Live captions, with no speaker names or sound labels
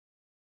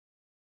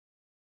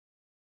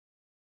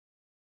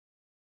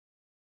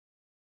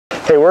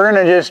Hey, we're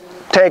going to just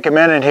take a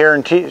minute here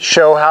and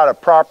show how to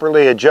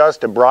properly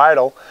adjust a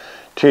bridle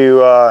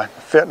to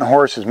fit in the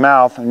horse's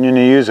mouth. I'm going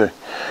to use a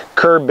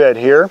curb bit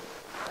here.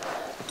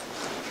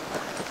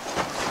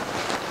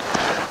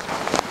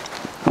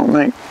 I don't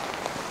think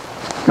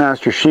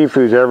Master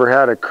Shifu's ever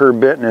had a curb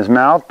bit in his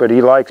mouth, but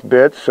he likes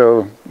bits,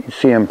 so you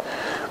see him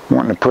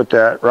wanting to put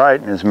that right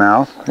in his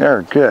mouth.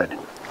 There, good.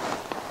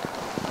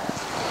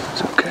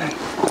 It's okay.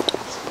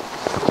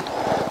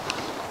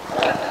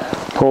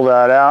 Pull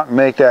that out and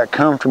make that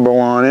comfortable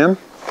on him.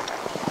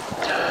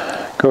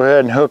 Go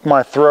ahead and hook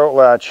my throat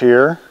latch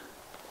here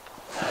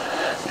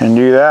and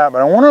do that.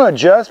 But I want to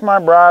adjust my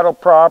bridle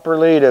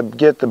properly to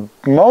get the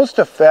most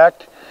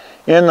effect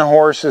in the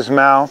horse's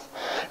mouth.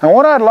 And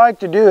what I'd like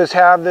to do is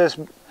have this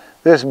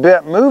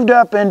bit moved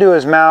up into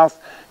his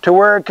mouth to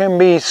where it can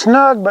be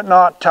snug but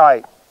not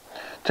tight,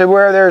 to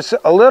where there's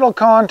a little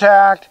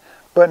contact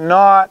but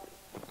not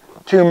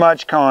too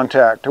much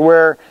contact, to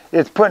where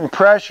it's putting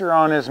pressure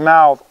on his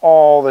mouth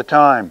all the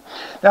time.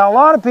 Now, a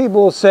lot of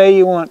people will say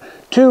you want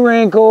 2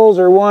 wrinkles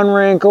or 1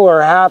 wrinkle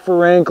or half a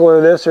wrinkle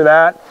or this or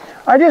that.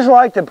 I just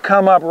like to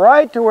come up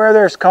right to where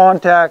there's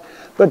contact,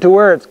 but to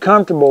where it's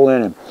comfortable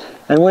in him.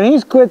 And when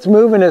he quits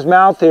moving his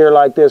mouth here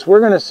like this, we're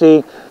going to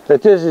see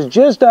that this is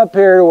just up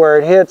here to where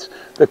it hits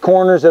the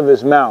corners of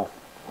his mouth.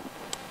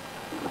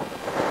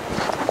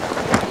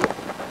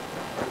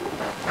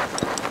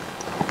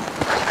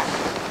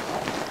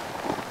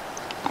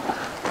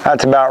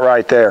 That's about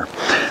right there.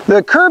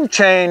 The curb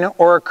chain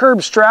or a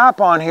curb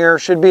strap on here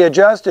should be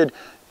adjusted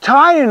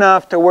tight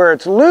enough to where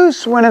it's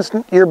loose when it's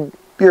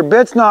your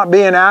bit's not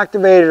being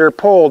activated or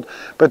pulled,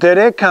 but that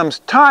it comes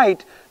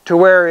tight to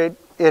where it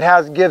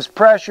gives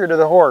pressure to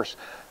the horse.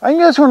 I think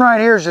this one right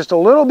here is just a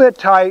little bit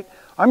tight.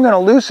 I'm going to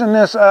loosen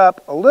this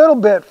up a little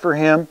bit for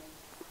him.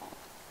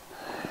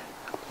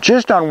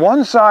 Just on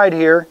one side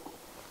here.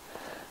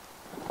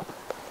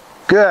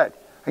 Good.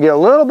 I get a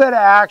little bit of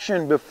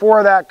action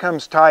before that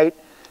comes tight,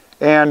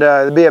 and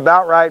it'll be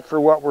about right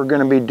for what we're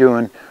going to be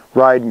doing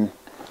riding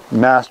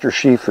Master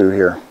Shifu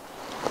here.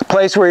 The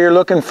place where you're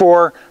looking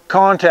for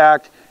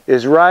contact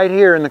is right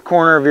here in the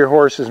corner of your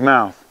horse's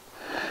mouth.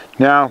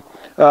 Now,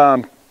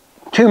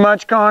 too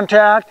much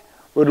contact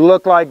would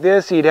look like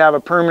this. He'd have a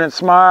permanent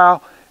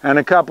smile and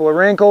a couple of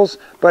wrinkles,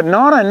 but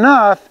not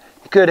enough.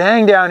 He could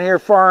hang down here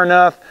far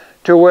enough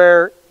to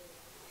where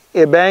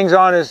it bangs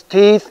on his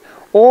teeth,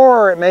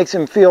 or it makes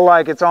him feel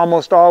like it's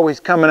almost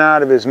always coming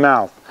out of his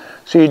mouth.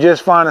 So you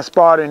just find a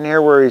spot in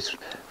here where he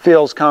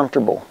feels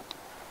comfortable.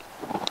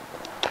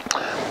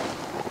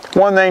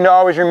 One thing to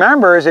always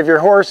remember is if your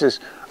horse is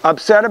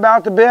upset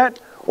about the bit,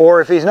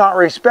 or if he's not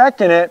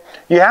respecting it,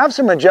 you have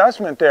some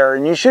adjustment there,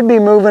 and you should be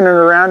moving it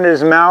around in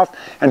his mouth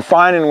and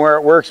finding where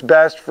it works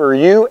best for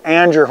you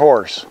and your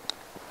horse.